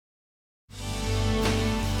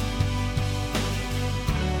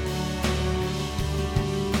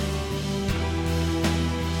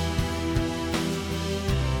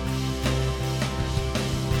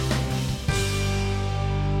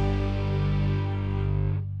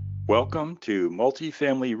Welcome to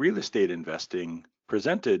Multifamily Real Estate Investing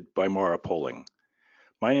presented by Mara Poling.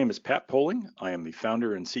 My name is Pat Poling. I am the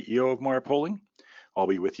founder and CEO of Mara Poling. I'll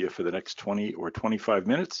be with you for the next 20 or 25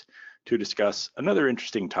 minutes to discuss another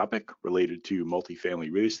interesting topic related to multifamily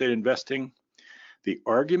real estate investing, the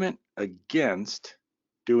argument against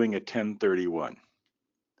doing a 1031.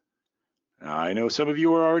 Now, I know some of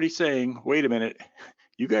you are already saying, wait a minute,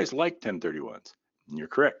 you guys like 1031s. And you're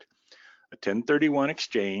correct. A 1031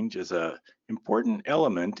 exchange is an important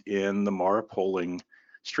element in the Mara Poling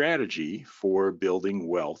strategy for building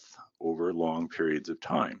wealth over long periods of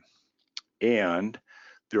time. And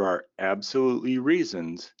there are absolutely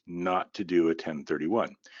reasons not to do a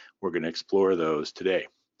 1031. We're going to explore those today.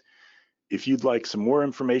 If you'd like some more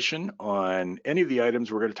information on any of the items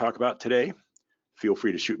we're going to talk about today, feel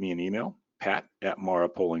free to shoot me an email,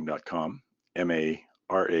 pat@marapoling.com,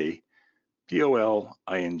 MARAPOLING.com.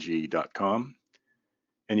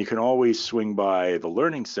 And you can always swing by the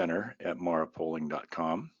Learning Center at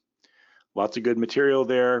marapoling.com. Lots of good material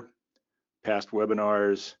there, past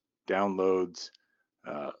webinars, downloads,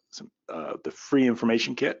 the free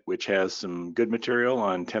information kit, which has some good material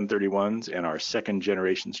on 1031s and our second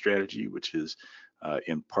generation strategy, which is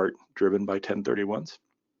in part driven by 1031s.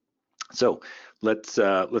 So let's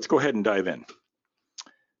go ahead and dive in.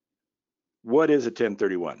 What is a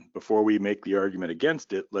 1031? Before we make the argument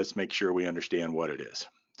against it, let's make sure we understand what it is.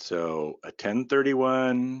 So a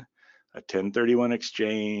 1031, a 1031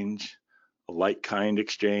 exchange, a like-kind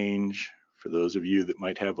exchange, for those of you that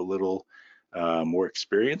might have a little more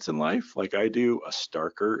experience in life, like I do, a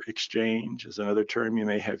Starker exchange is another term you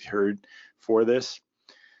may have heard for this.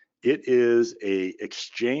 It is an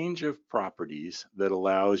exchange of properties that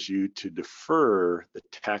allows you to defer the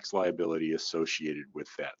tax liability associated with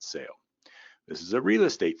that sale. This is a real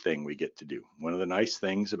estate thing we get to do. One of the nice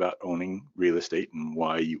things about owning real estate and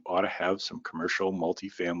why you ought to have some commercial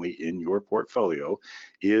multifamily in your portfolio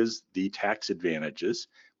is the tax advantages,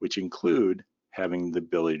 which include having the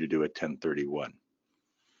ability to do a 1031.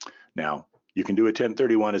 Now, you can do a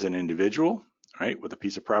 1031 as an individual, right, with a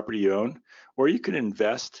piece of property you own, or you can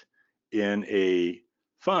invest in a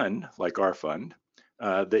fund like our fund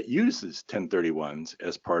that uses 1031s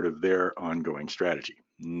as part of their ongoing strategy.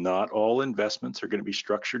 Not all investments are going to be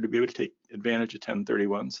structured to be able to take advantage of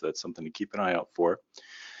 1031s, so that's something to keep an eye out for.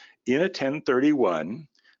 In a 1031,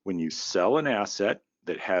 when you sell an asset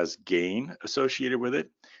that has gain associated with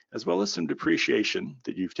it, as well as some depreciation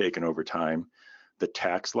that you've taken over time, the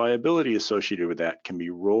tax liability associated with that can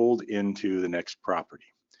be rolled into the next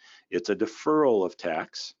property. It's a deferral of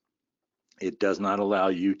tax. It does not allow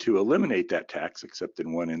you to eliminate that tax, except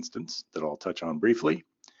in one instance that I'll touch on briefly.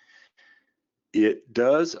 It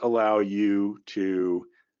does allow you to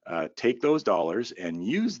take those dollars and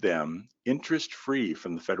use them interest-free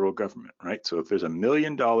from the federal government, right? So if there's $1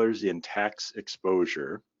 million in tax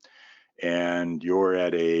exposure and you're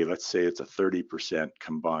at a, let's say it's a 30%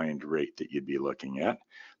 combined rate that you'd be looking at,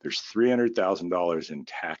 there's $300,000 in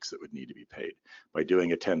tax that would need to be paid. By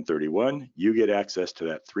doing a 1031, you get access to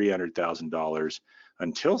that $300,000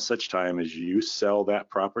 until such time as you sell that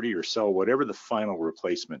property or sell whatever the final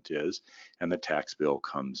replacement is and the tax bill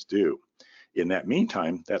comes due. In that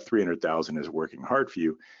meantime, that $300,000 is working hard for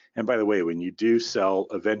you. And by the way, when you do sell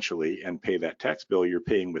eventually and pay that tax bill, you're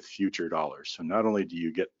paying with future dollars. So not only do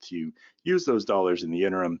you get to use those dollars in the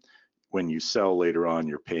interim, when you sell later on,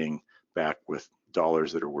 you're paying back with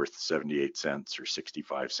dollars that are worth 78 cents or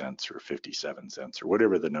 65 cents or 57 cents or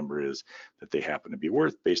whatever the number is that they happen to be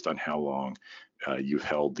worth based on how long you've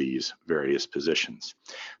held these various positions.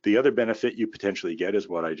 The other benefit you potentially get is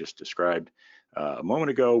what I just described a moment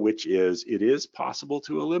ago, which is it is possible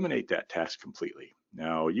to eliminate that tax completely.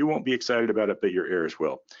 Now, you won't be excited about it, but your heirs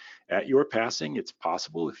will. At your passing, it's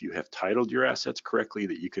possible, if you have titled your assets correctly,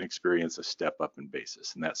 that you can experience a step up in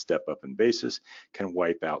basis, and that step up in basis can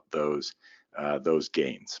wipe out those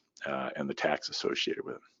gains and the tax associated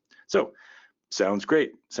with them. So, sounds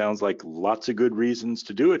great. Sounds like lots of good reasons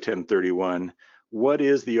to do a 1031. What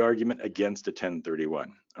is the argument against a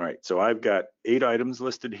 1031? All right, so I've got 8 items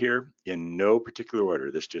listed here in no particular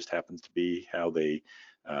order. This just happens to be how they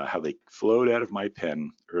flowed out of my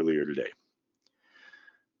pen earlier today.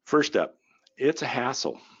 First up, it's a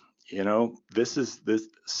hassle. You know, this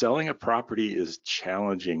selling a property is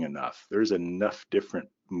challenging enough. There's enough different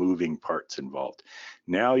moving parts involved.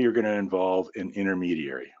 Now you're going to involve an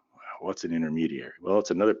intermediary. What's an intermediary? Well,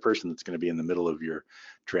 it's another person that's going to be in the middle of your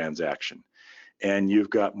transaction. And you've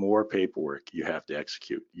got more paperwork you have to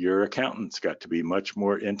execute. Your accountant's got to be much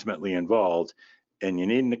more intimately involved, and you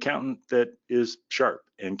need an accountant that is sharp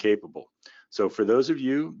and capable. So for those of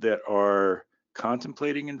you that are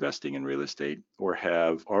contemplating investing in real estate or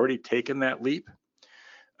have already taken that leap,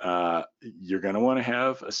 you're going to want to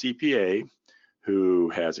have a CPA who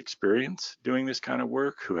has experience doing this kind of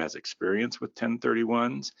work, who has experience with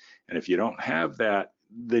 1031s. And if you don't have that,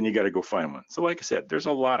 then you got to go find one. So like I said, there's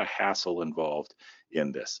a lot of hassle involved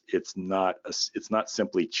in this. It's not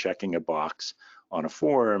simply checking a box on a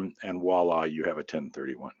form and voila, you have a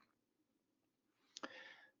 1031.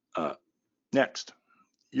 Next,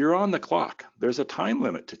 you're on the clock. There's a time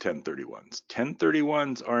limit to 1031s.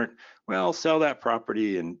 1031s aren't, well, sell that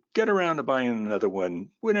property and get around to buying another one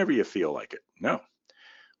whenever you feel like it. No,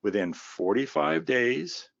 within 45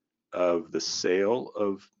 days of the sale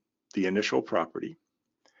of the initial property,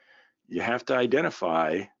 you have to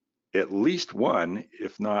identify at least one,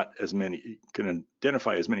 if not as many, you can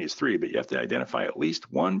identify as many as 3, but you have to identify at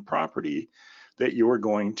least one property that you're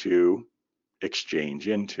going to exchange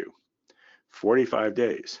into. 45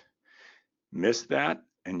 days. Miss that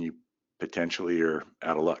and you potentially are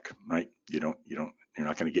out of luck, right? You're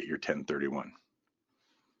not going to get your 1031.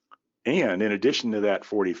 And in addition to that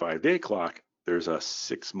 45-day clock, there's a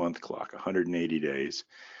 6-month clock, 180 days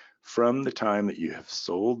from the time that you have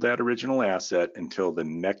sold that original asset until the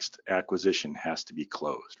next acquisition has to be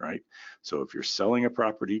closed, right? So if you're selling a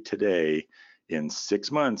property today, in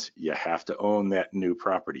 6 months, you have to own that new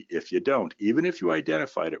property. If you don't, even if you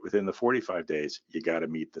identified it within the 45 days, you got to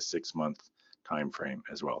meet the 6-month time frame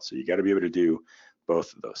as well. So you got to be able to do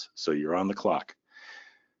both of those. So you're on the clock.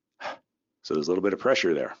 So there's a little bit of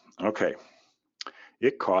pressure there. Okay.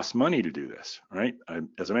 It costs money to do this, right?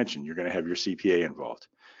 As I mentioned, you're going to have your CPA involved.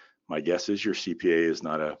 My guess is your CPA is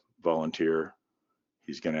not a volunteer.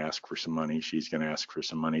 He's going to ask for some money. She's going to ask for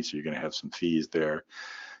some money. So you're going to have some fees there.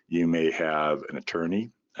 You may have an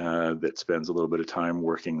attorney that spends a little bit of time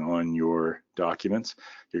working on your documents.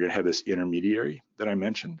 You're going to have this intermediary that I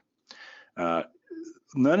mentioned.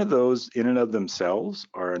 None of those in and of themselves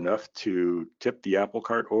are enough to tip the apple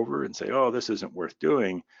cart over and say, oh, this isn't worth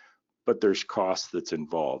doing, but there's costs that's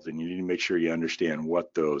involved, and you need to make sure you understand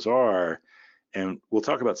what those are. And we'll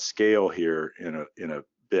talk about scale here in a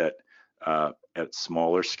bit. At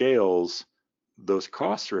smaller scales, those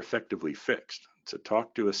costs are effectively fixed. So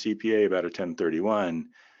talk to a CPA about a 1031,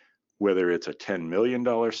 whether it's a $10 million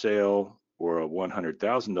sale or a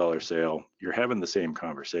 $100,000 sale, you're having the same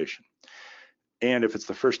conversation. And if it's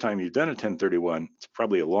the first time you've done a 1031, it's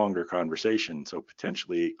probably a longer conversation. So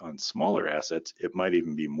potentially on smaller assets, it might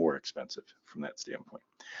even be more expensive from that standpoint.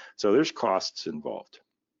 So there's costs involved.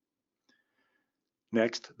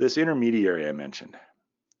 Next, this intermediary I mentioned,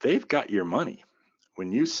 they've got your money.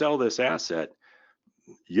 When you sell this asset,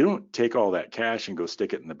 you don't take all that cash and go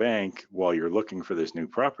stick it in the bank while you're looking for this new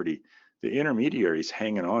property. The intermediary's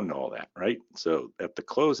hanging on to all that, right? So at the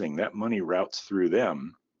closing, that money routes through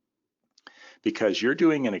them because you're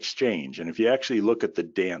doing an exchange. And if you actually look at the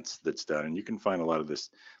dance that's done, and you can find a lot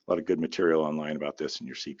of good material online about this, and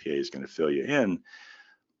your CPA is going to fill you in,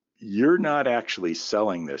 you're not actually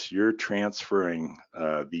selling this. You're transferring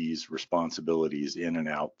these responsibilities in and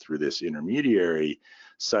out through this intermediary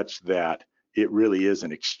such that it really is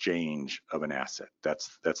an exchange of an asset.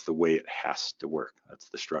 That's the way it has to work. That's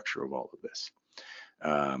the structure of all of this.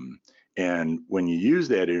 And when you use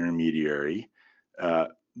that intermediary,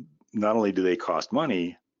 not only do they cost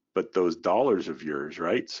money, but those dollars of yours,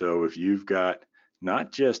 right? So if you've got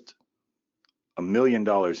not just $1 million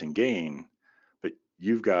in gain, but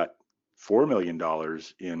you've got $4 million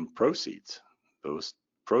in proceeds, those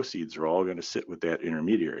proceeds are all going to sit with that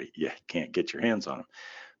intermediary. You can't get your hands on them.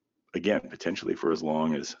 Again, potentially for as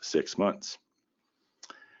long as 6 months.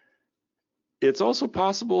 It's also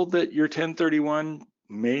possible that your 1031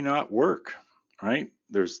 may not work, right?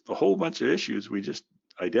 There's a whole bunch of issues we just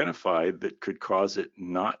identified that could cause it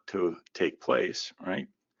not to take place, right?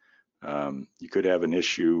 You could have an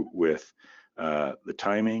issue with the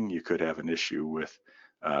timing. You could have an issue with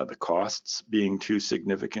the costs being too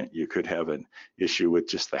significant. You could have an issue with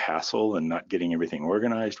just the hassle and not getting everything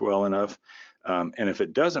organized well enough. And if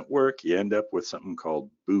it doesn't work, you end up with something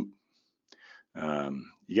called boot.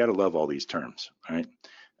 You got to love all these terms, right?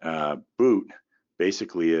 Boot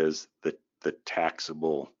basically is the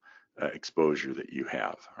taxable exposure that you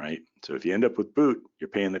have, right? So if you end up with boot, you're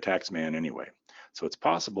paying the tax man anyway. So it's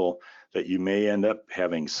possible that you may end up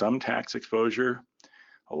having some tax exposure,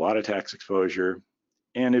 a lot of tax exposure,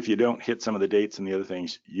 and if you don't hit some of the dates and the other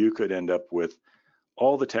things, you could end up with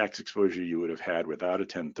all the tax exposure you would have had without a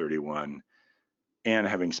 1031 and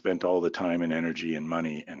having spent all the time and energy and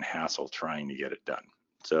money and hassle trying to get it done.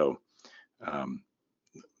 So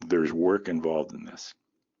there's work involved in this.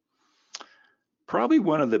 Probably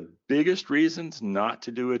one of the biggest reasons not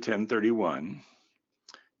to do a 1031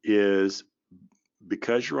 is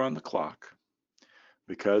because you're on the clock,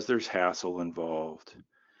 because there's hassle involved,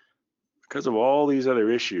 because of all these other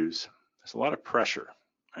issues. There's a lot of pressure,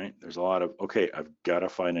 right? There's a lot of, okay, I've got to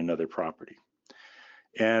find another property.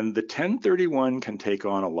 And the 1031 can take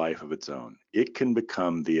on a life of its own. It can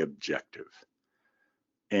become the objective.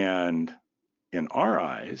 And in our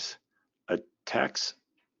eyes, a tax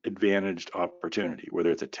advantaged opportunity, whether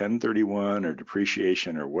it's a 1031 or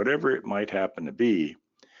depreciation or whatever it might happen to be,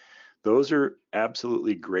 those are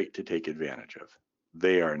absolutely great to take advantage of.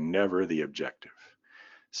 They are never the objective.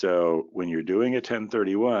 So when you're doing a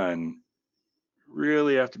 1031,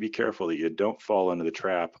 really have to be careful that you don't fall into the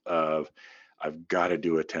trap of, I've got to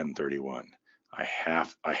do a 1031. I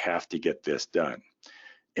have to get this done.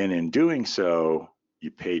 And in doing so, you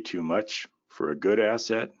pay too much for a good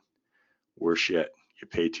asset. Worse yet, you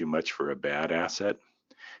pay too much for a bad asset.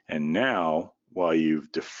 And now, while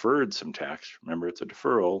you've deferred some tax, remember it's a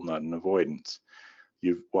deferral, not an avoidance.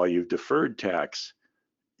 While you've deferred tax,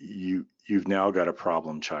 you've now got a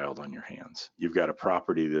problem child on your hands. You've got a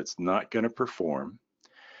property that's not going to perform.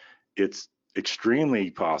 It's extremely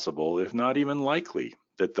possible, if not even likely,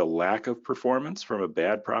 that the lack of performance from a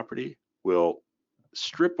bad property will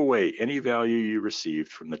strip away any value you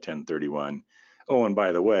received from the 1031. Oh, and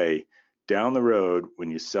by the way, down the road, when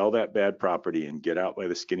you sell that bad property and get out by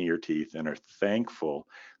the skin of your teeth and are thankful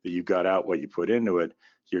that you got out what you put into it,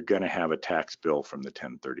 you're going to have a tax bill from the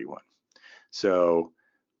 1031. So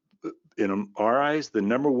in our eyes, the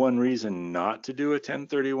number one reason not to do a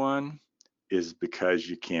 1031 is because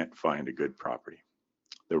you can't find a good property,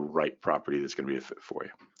 the right property that's going to be a fit for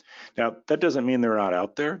you. Now, that doesn't mean they're not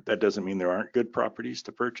out there. That doesn't mean there aren't good properties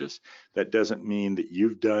to purchase. That doesn't mean that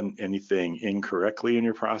you've done anything incorrectly in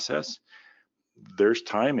your process. There's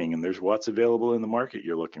timing and there's what's available in the market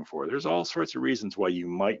you're looking for. There's all sorts of reasons why you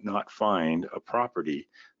might not find a property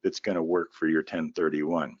that's going to work for your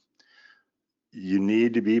 1031. You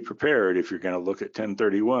need to be prepared. If you're going to look at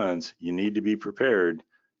 1031s, you need to be prepared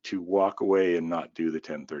to walk away and not do the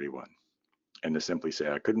 1031 and to simply say,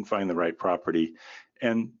 I couldn't find the right property.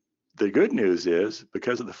 And the good news is,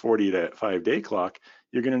 because of the 45-day clock,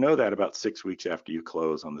 you're going to know that about 6 weeks after you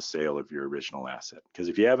close on the sale of your original asset. Because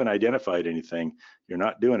if you haven't identified anything, you're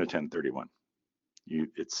not doing a 1031.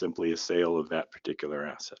 It's simply a sale of that particular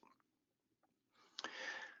asset.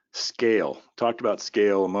 Scale. Talked about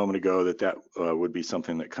scale a moment ago, that would be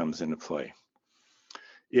something that comes into play.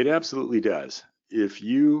 It absolutely does. If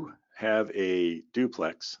you have a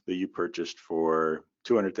duplex that you purchased for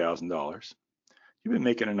 $200,000, you've been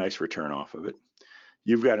making a nice return off of it.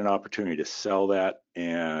 You've got an opportunity to sell that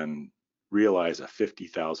and realize a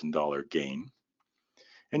 $50,000 gain.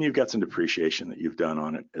 And you've got some depreciation that you've done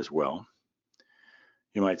on it as well.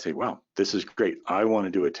 You might say, wow, this is great. I want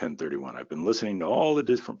to do a 1031. I've been listening to all the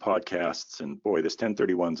different podcasts, and boy, this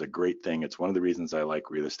 1031 is a great thing. It's one of the reasons I like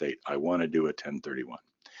real estate. I want to do a 1031.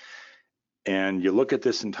 And you look at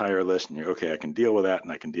this entire list and you're, okay, I can deal with that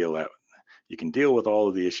and I can deal with that. You can deal with all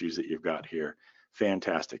of the issues that you've got here.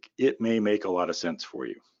 Fantastic. It may make a lot of sense for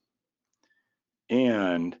you.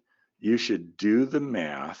 And you should do the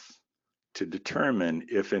math to determine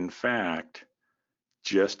if in fact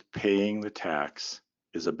just paying the tax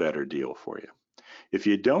is a better deal for you. If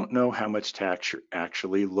you don't know how much tax you're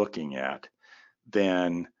actually looking at,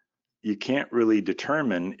 then you can't really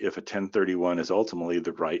determine if a 1031 is ultimately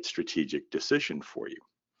the right strategic decision for you.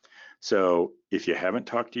 So if you haven't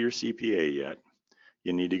talked to your CPA yet,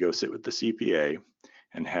 you need to go sit with the CPA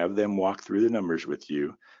and have them walk through the numbers with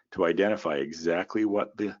you to identify exactly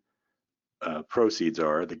what the proceeds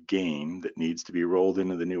are, the gain that needs to be rolled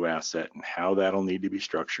into the new asset, and how that'll need to be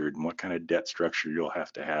structured, and what kind of debt structure you'll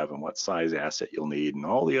have to have, and what size asset you'll need, and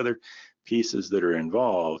all the other pieces that are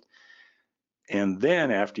involved. And then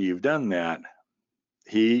after you've done that,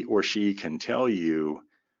 he or she can tell you,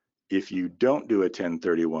 if you don't do a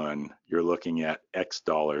 1031, you're looking at X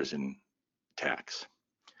dollars in tax.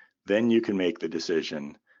 Then you can make the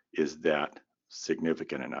decision, is that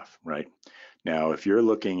significant enough, right? Now, if you're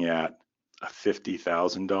looking at a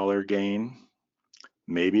 $50,000 gain,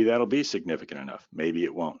 maybe that'll be significant enough. Maybe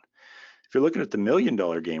it won't. If you're looking at the $1 million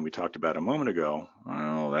gain we talked about a moment ago,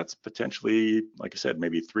 well, that's potentially, like I said,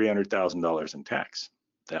 maybe $300,000 in tax.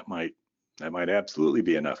 That might absolutely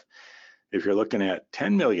be enough. If you're looking at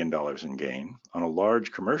 $10 million in gain on a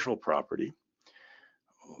large commercial property,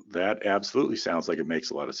 that absolutely sounds like it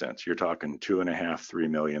makes a lot of sense. You're talking $2.5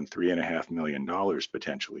 million, $3.5 million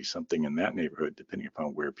potentially, something in that neighborhood, depending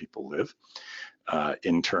upon where people live,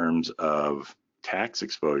 in terms of tax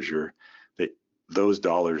exposure. those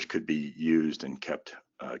dollars could be used and kept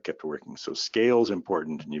working. So scale is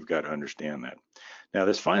important, and you've got to understand that. Now,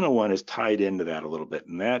 this final one is tied into that a little bit,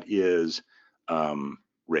 and that is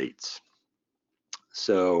rates.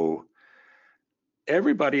 So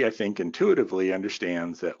everybody, I think, intuitively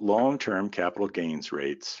understands that long-term capital gains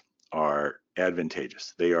rates are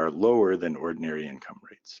advantageous. They are lower than ordinary income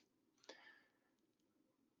rates.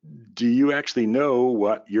 Do you actually know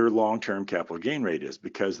what your long-term capital gain rate is?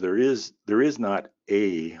 Because there is not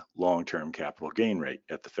a long-term capital gain rate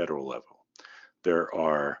at the federal level. There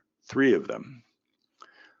are 3 of them.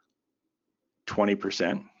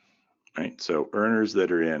 20%, right? So earners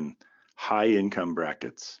that are in high income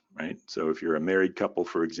brackets, right? So if you're a married couple,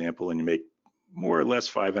 for example, and you make more or less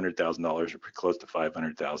 $500,000 or pretty close to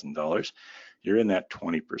 $500,000, you're in that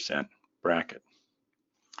 20% bracket.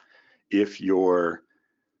 If you're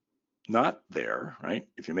not there, right?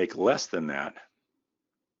 If you make less than that,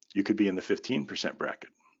 you could be in the 15% bracket,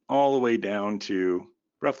 all the way down to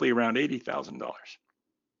roughly around $80,000.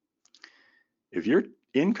 If your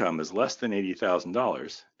income is less than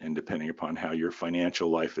 $80,000, and depending upon how your financial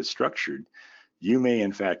life is structured, you may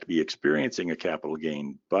in fact be experiencing a capital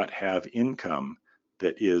gain, but have income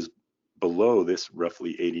that is below this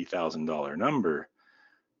roughly $80,000 number.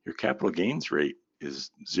 Your capital gains rate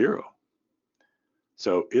is 0.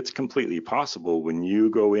 So it's completely possible when you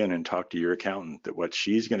go in and talk to your accountant that what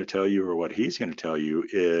she's going to tell you or what he's going to tell you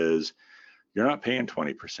is you're not paying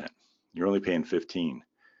 20%, you're only paying 15%.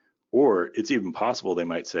 Or it's even possible they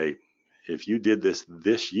might say, if you did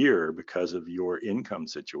this year because of your income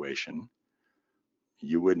situation,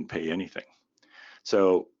 you wouldn't pay anything.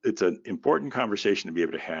 So it's an important conversation to be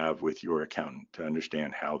able to have with your accountant to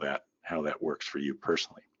understand how that works for you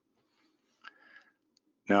personally.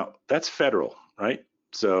 Now, that's federal, right?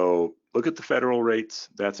 So look at the federal rates,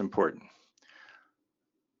 that's important.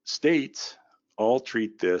 States all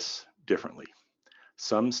treat this differently.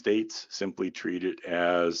 Some states simply treat it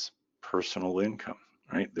as personal income,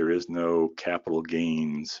 right? There is no capital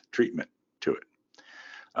gains treatment to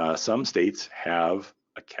it. Some states have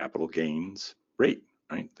a capital gains rate,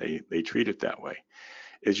 right? They treat it that way.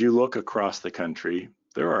 As you look across the country,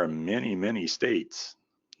 there are many, many states.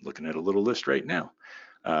 Looking at a little list right now.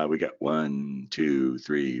 We got 1, 2,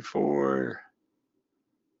 3, 4,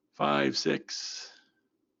 5, 6.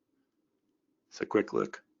 It's a quick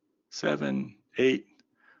look. 7, 8.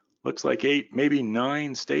 Looks like 8, maybe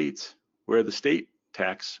 9 states where the state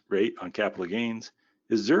tax rate on capital gains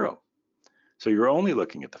is 0. So you're only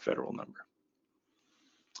looking at the federal number.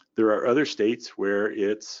 There are other states where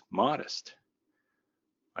it's modest.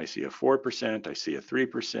 I see a 4%, I see a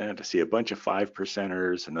 3%, I see a bunch of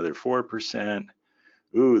 5%ers, another 4%.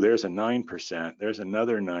 Ooh, there's a 9%, there's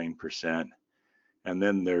another 9%. And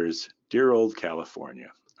then there's dear old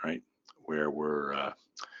California, right? Where we're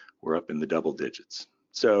up in the double digits.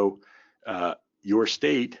 So your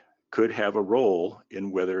state could have a role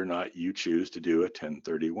in whether or not you choose to do a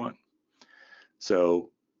 1031. So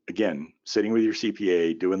again, sitting with your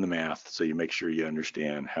CPA, doing the math so you make sure you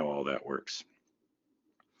understand how all that works.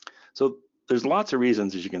 So there's lots of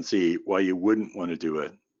reasons, as you can see, why you wouldn't want to do a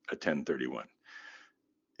 1031.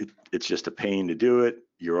 It's just a pain to do it.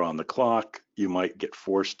 You're on the clock. You might get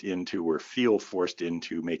forced into or feel forced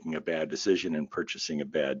into making a bad decision and purchasing a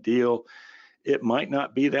bad deal. It might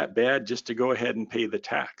not be that bad just to go ahead and pay the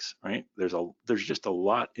tax, right? There's just a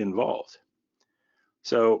lot involved.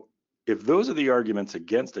 So if those are the arguments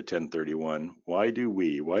against a 1031, why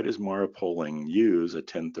does Mara Poling use a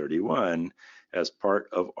 1031 as part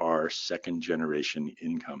of our second generation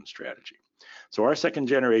income strategy? So our second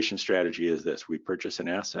generation strategy is this: we purchase an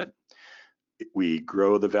asset, we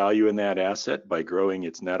grow the value in that asset by growing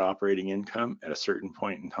its net operating income at a certain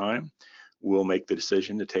point in time. We'll make the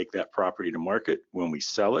decision to take that property to market. When we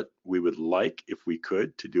sell it, we would like, if we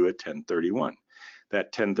could, to do a 1031. That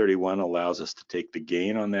 1031 allows us to take the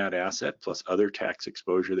gain on that asset plus other tax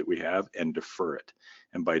exposure that we have and defer it.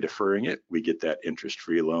 And by deferring it, we get that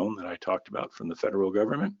interest-free loan that I talked about from the federal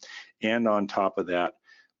government. And on top of that,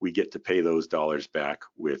 we get to pay those dollars back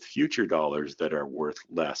with future dollars that are worth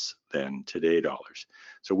less than today dollars.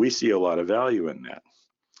 So we see a lot of value in that.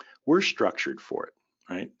 We're structured for it,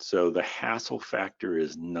 right? So the hassle factor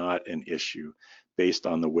is not an issue based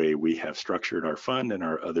on the way we have structured our fund and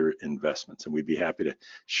our other investments. And we'd be happy to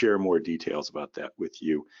share more details about that with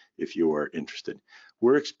you if you are interested.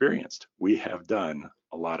 We're experienced. We have done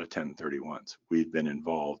a lot of 1031s. We've been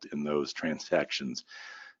involved in those transactions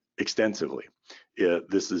extensively.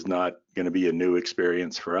 This is not going to be a new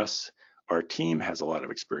experience for us. Our team has a lot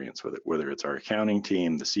of experience with it, whether it's our accounting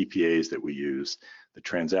team, the CPAs that we use, the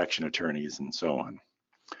transaction attorneys, and so on.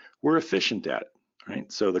 We're efficient at it.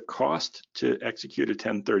 right? So the cost to execute a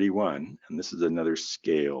 1031, and this is another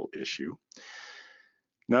scale issue,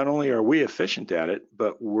 not only are we efficient at it,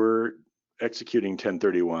 but we're executing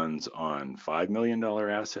 1031s on $5 million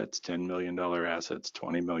assets, $10 million assets,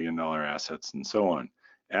 $20 million assets, and so on.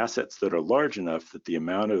 Assets that are large enough that the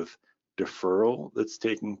amount of deferral that's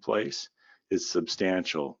taking place is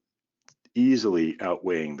substantial, easily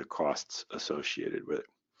outweighing the costs associated with it.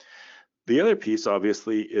 The other piece,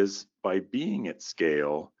 obviously, is by being at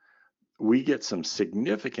scale, we get some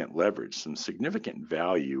significant leverage, some significant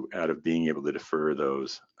value out of being able to defer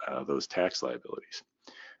those tax liabilities.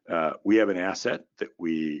 We have an asset that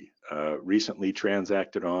we recently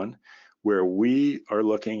transacted on where we are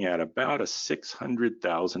looking at about a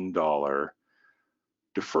 $600,000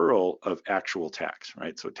 deferral of actual tax,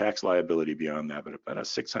 right? So tax liability beyond that, but about a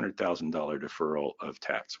 $600,000 deferral of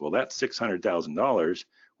tax. Well, that $600,000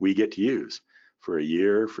 we get to use for a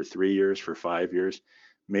year, for 3 years, for 5 years,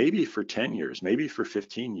 maybe for 10 years, maybe for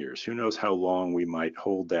 15 years. Who knows how long we might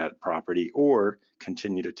hold that property or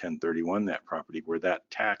continue to 1031 that property where that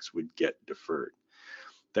tax would get deferred.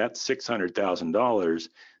 That's $600,000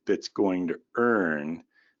 that's going to earn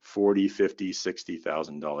 $40,000, $50,000,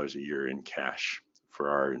 $60,000 a year in cash for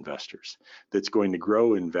our investors. That's going to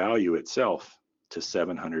grow in value itself to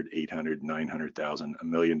 $700,000, $800,000, $900,000, $1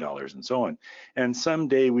 million, and so on. And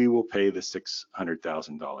someday we will pay the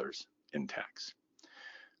 $600,000 in tax.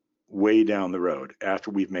 Way down the road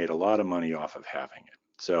after we've made a lot of money off of having it.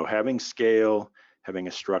 So having scale, having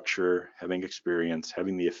a structure, having experience,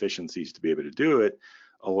 having the efficiencies to be able to do it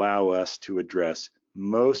allow us to address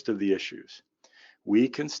most of the issues. We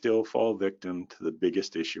can still fall victim to the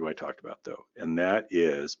biggest issue I talked about though, and that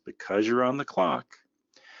is because you're on the clock,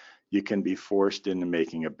 you can be forced into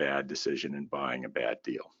making a bad decision and buying a bad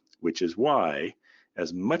deal, which is why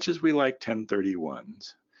as much as we like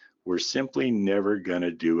 1031s, we're simply never going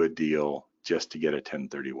to do a deal just to get a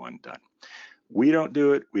 1031 done. We don't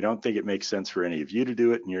do it. We don't think it makes sense for any of you to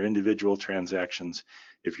do it in your individual transactions.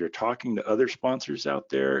 If you're talking to other sponsors out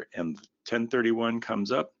there and 1031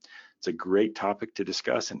 comes up, it's a great topic to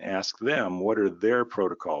discuss and ask them what are their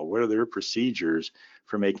protocol, what are their procedures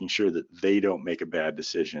for making sure that they don't make a bad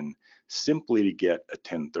decision simply to get a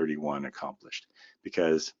 1031 accomplished.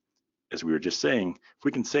 Because as we were just saying, if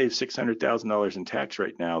we can save $600,000 in tax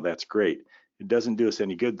right now, that's great. It doesn't do us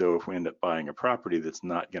any good though if we end up buying a property that's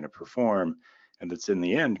not going to perform and that's in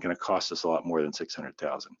the end going to cost us a lot more than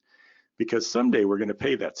 $600,000, because someday we're going to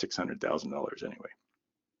pay that $600,000 anyway.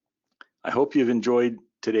 I hope you've enjoyed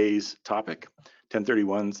today's topic.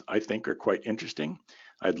 1031s I think are quite interesting.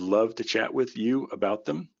 I'd love to chat with you about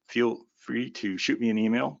them. Feel free to shoot me an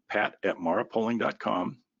email,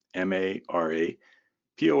 pat@marapoling.com,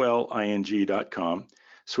 MARAPOLING.com.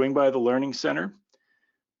 Swing by the Learning Center.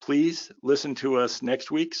 Please listen to us next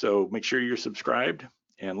week, so make sure you're subscribed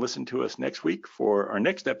and listen to us next week for our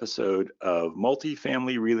next episode of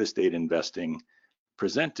Multifamily Real Estate Investing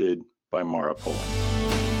presented by Mara Poling.